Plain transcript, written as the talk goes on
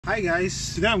Hi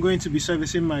guys, today I'm going to be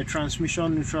servicing my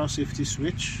transmission neutral safety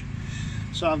switch.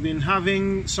 So I've been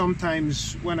having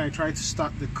sometimes when I try to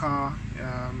start the car,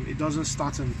 it doesn't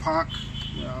start in park.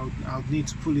 I'll need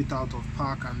to pull it out of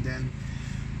park and then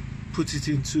put it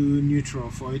into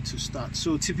neutral for it to start.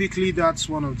 So typically that's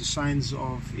one of the signs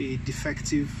of a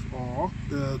defective, or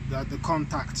that the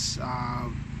contacts are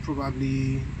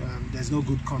probably there's no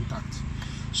good contact.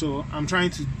 So I'm trying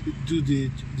to do the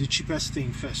cheapest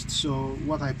thing first. So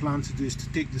what I plan to do is to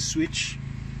take the switch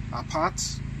apart,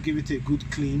 give it a good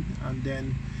clean, and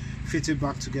then fit it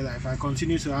back together. If I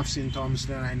continue to have symptoms,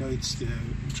 then I know it's the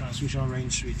transmission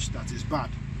range switch that is bad.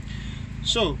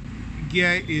 So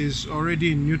gear is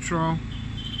already in neutral,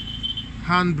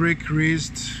 handbrake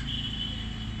raised,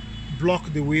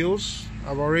 block the wheels.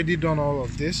 I've already done all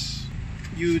of this.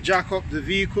 You jack up the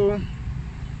vehicle,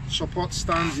 support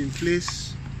stands in place,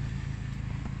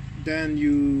 then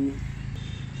you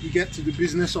get to the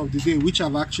business of the day, which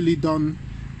I've actually done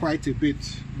quite a bit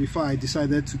before I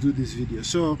decided to do this video.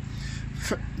 So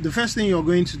the first thing you're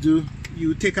going to do,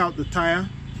 you take out the tire.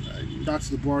 That's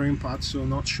the boring part, so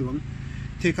not shown.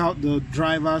 Take out the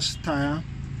driver's tire.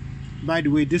 By the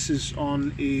way, this is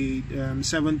on a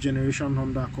 7th generation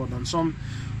Honda Accord, and some,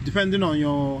 depending on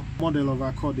your model of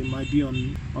Accord, it might be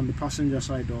on the passenger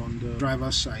side or on the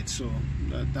driver's side, so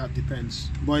that depends.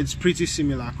 But it's pretty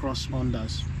similar across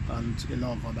Hondas and a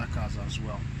lot of other cars as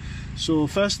well. So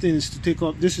first thing is to take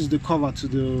off, this is the cover to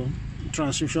the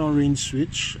transmission range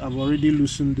switch. I've already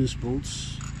loosened these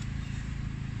bolts.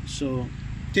 So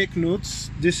take notes,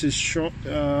 this is short.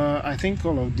 I think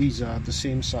all of these are the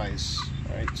same size,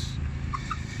 right?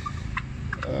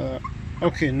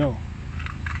 Okay, no.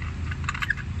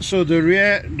 So the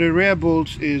rear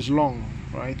bolt is long,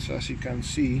 right, as you can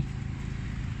see,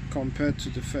 compared to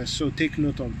the first. So take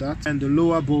note of that. And the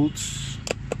lower bolt,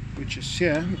 which is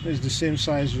here, is the same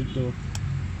size with the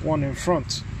one in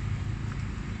front.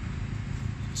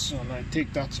 So I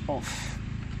take that off.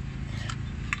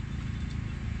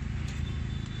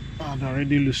 I've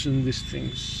already loosened these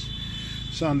things.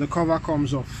 So, and the cover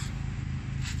comes off.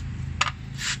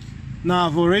 Now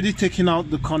I've already taken out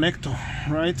the connector,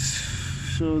 right?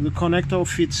 So the connector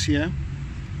fits here.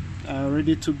 I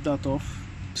already took that off.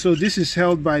 So this is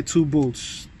held by two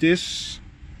bolts, this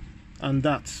and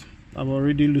that. I've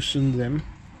already loosened them.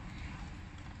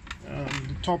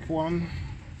 The top one,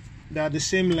 they are the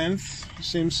same length,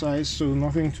 same size, so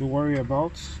nothing to worry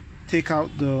about. Take out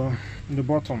the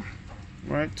bottom,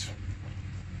 right?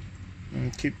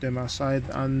 And keep them aside,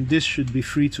 and this should be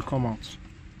free to come out.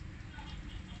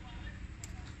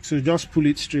 So just pull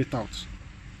it straight out.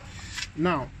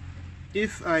 Now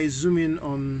if I zoom in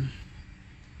on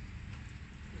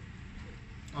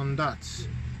that,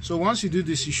 so once you do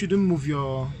this, you shouldn't move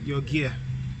your gear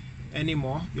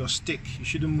anymore, your stick, you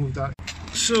shouldn't move that.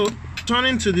 So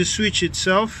turning to the switch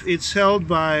itself, it's held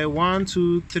by 1,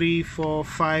 2, 3, 4,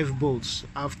 5 bolts.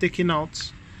 I've taken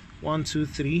out 1, 2,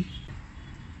 3.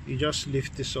 You just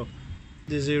lift this up.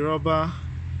 There's a rubber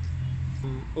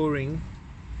o-ring,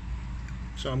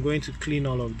 so I'm going to clean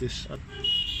all of this.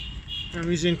 I'm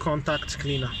using contact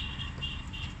cleaner,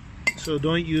 so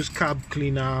don't use carb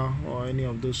cleaner or any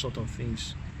of those sort of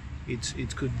things.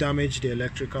 It could damage the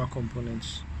electrical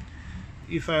components.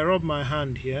 If I rub my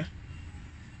hand here,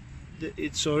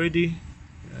 it's already,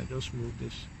 I just move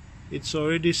this, it's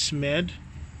already smeared,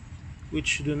 which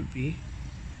shouldn't be.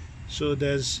 So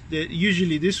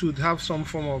usually this would have some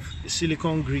form of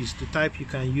silicone grease, the type you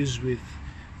can use with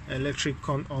electric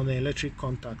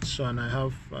contact. So, and I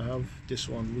have this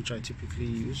one, which I typically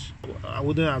use. I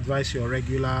wouldn't advise your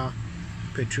regular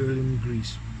petroleum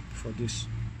grease for this.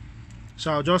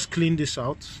 So I'll just clean this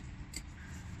out,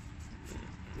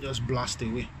 just blast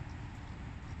away.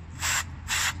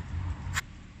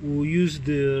 We'll use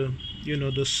the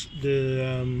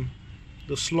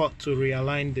slot to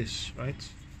realign this, right,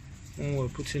 when we're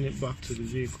putting it back to the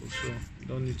vehicle, so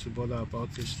don't need to bother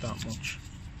about this that much.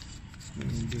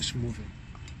 Just moving.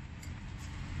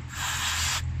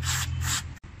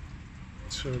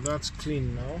 So that's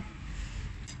clean now.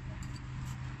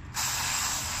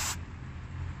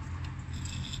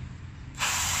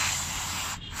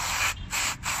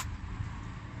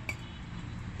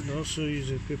 You also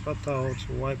use a paper towel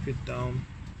to wipe it down.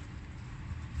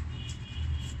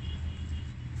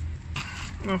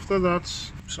 After that,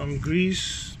 some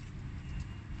grease.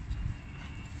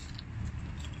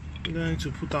 You don't need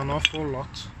to put an awful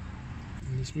lot,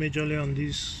 and it's majorly on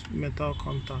these metal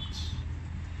contacts,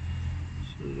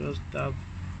 so just dab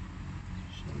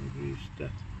some grease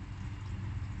there.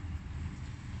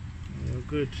 You're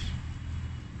good.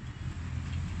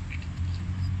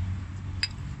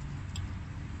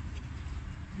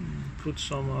 put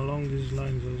some along these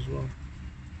lines as well.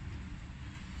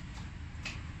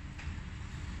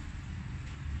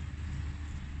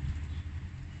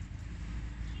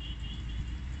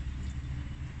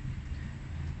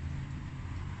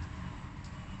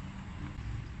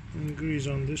 And grease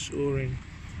on this O-ring.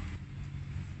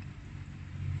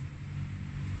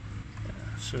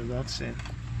 So that's it.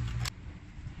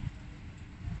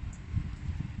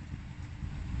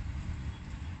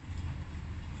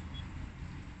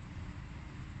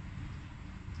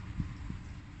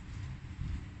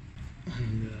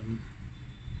 And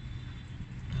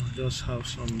I'll just have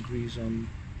some grease on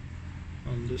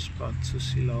this part to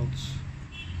seal out,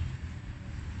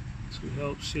 to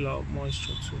help seal out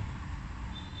moisture too.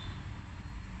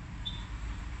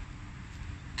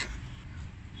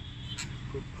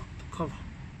 Put back the cover.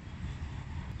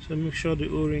 So make sure the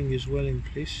O-ring is well in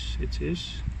place. It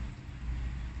is.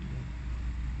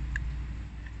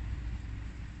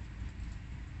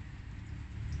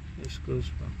 This goes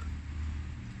back.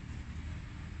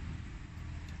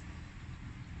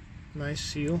 Nice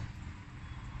seal.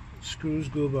 Screws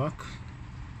go back.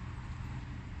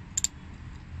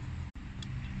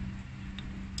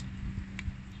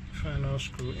 Final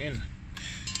screw in.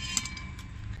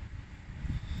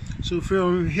 So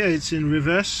from here it's in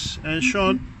reverse.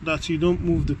 Ensure that you don't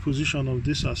move the position of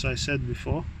this, as I said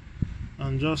before,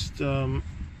 and just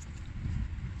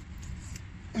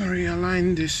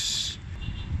realign this,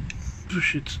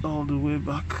 push it all the way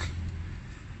back.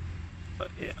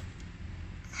 Yeah,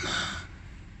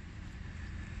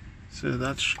 so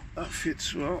that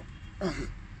fits well and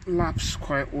laps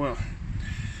quite well.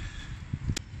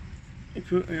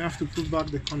 You have to put back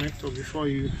the connector before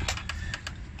you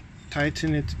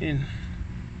tighten it in.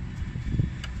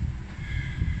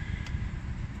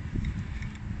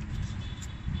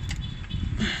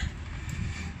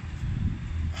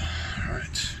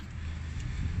 Alright.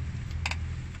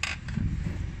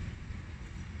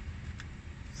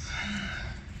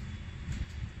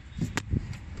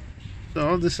 So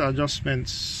all these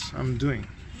adjustments I'm doing,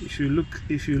 if you look,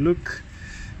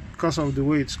 because of the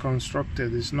way it's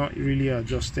constructed, it's not really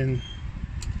adjusting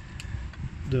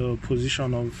the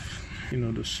position of, you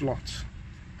know, the slot,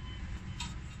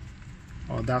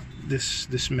 or that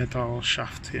this metal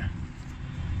shaft here.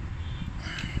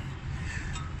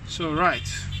 So right,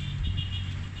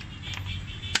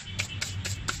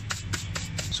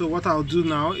 so what I'll do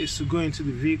now is to go into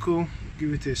the vehicle,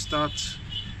 give it a start,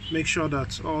 make sure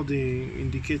that all the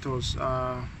indicators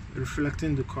are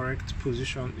reflecting the correct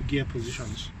position, gear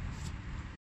positions.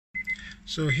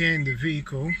 So here in the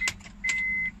vehicle,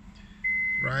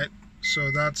 right,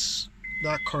 so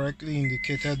that correctly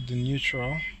indicated the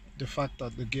neutral, the fact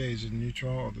that the gear is in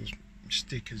neutral, or the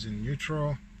stick is in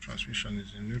neutral, transmission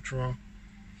is in neutral.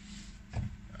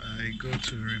 I go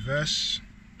to reverse,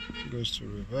 goes to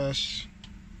reverse,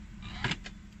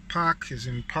 park is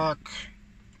in park,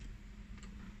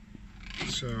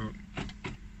 so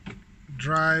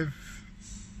drive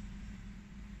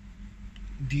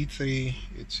D3,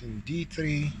 it's in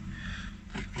D3.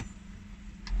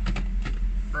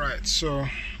 Right, so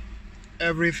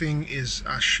everything is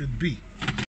as should be.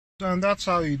 And that's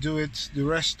how you do it. The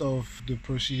rest of the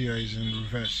procedure is in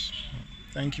reverse.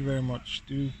 Thank you very much.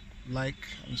 Do like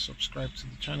and subscribe to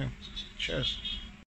the channel. Cheers.